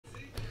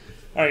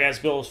All right, guys,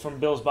 Bill's from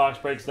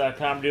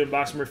BillsBoxBreaks.com doing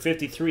box number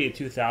 53 of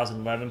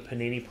 2011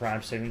 Panini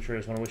Prime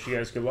Signatures. I want to wish you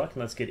guys good luck,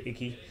 and let's get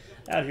Icky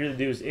out here to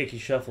do his Icky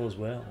Shuffle as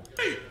well.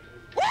 Hey,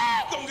 woo!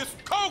 Gonna get some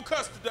cold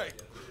cuts today.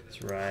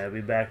 That's right. I'll be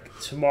back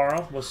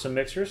tomorrow with some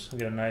mixers. We'll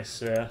get a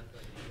nice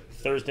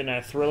Thursday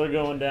night thriller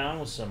going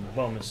down with some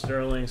Bowman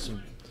Sterling,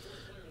 some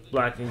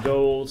black and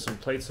gold, some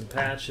plates and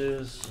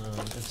patches,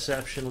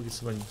 Inception. We'll get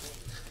something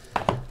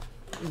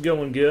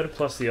going good,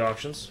 plus the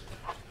auctions.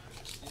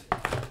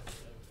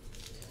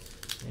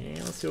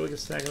 And let's see what we can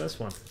snag in this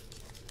one.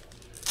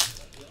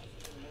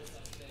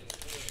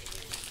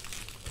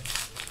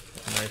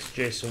 A nice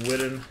Jason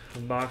Witten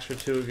box or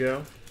two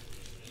ago.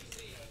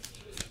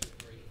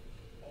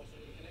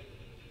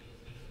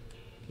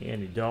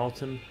 Andy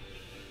Dalton.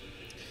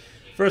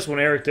 First one,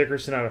 Eric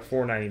Dickerson out of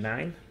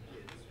 499.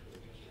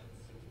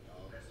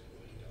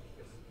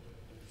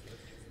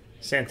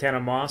 Santana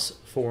Moss,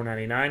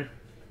 499.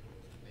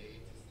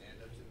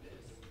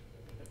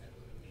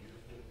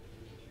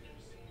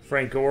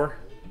 Frank Gore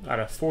out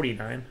of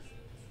 49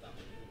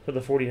 for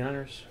the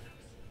 49ers.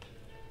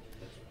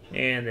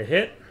 And the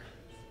hit,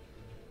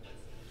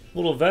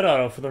 little vet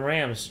auto for the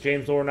Rams,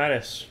 James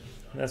Laurinaitis.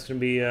 That's going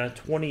to be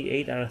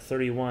 28 out of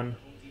 31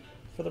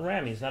 for the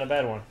Rammies. Not a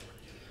bad one.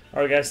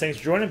 All right, guys, thanks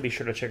for joining. Be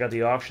sure to check out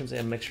the auctions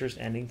and mixers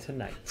ending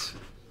tonight.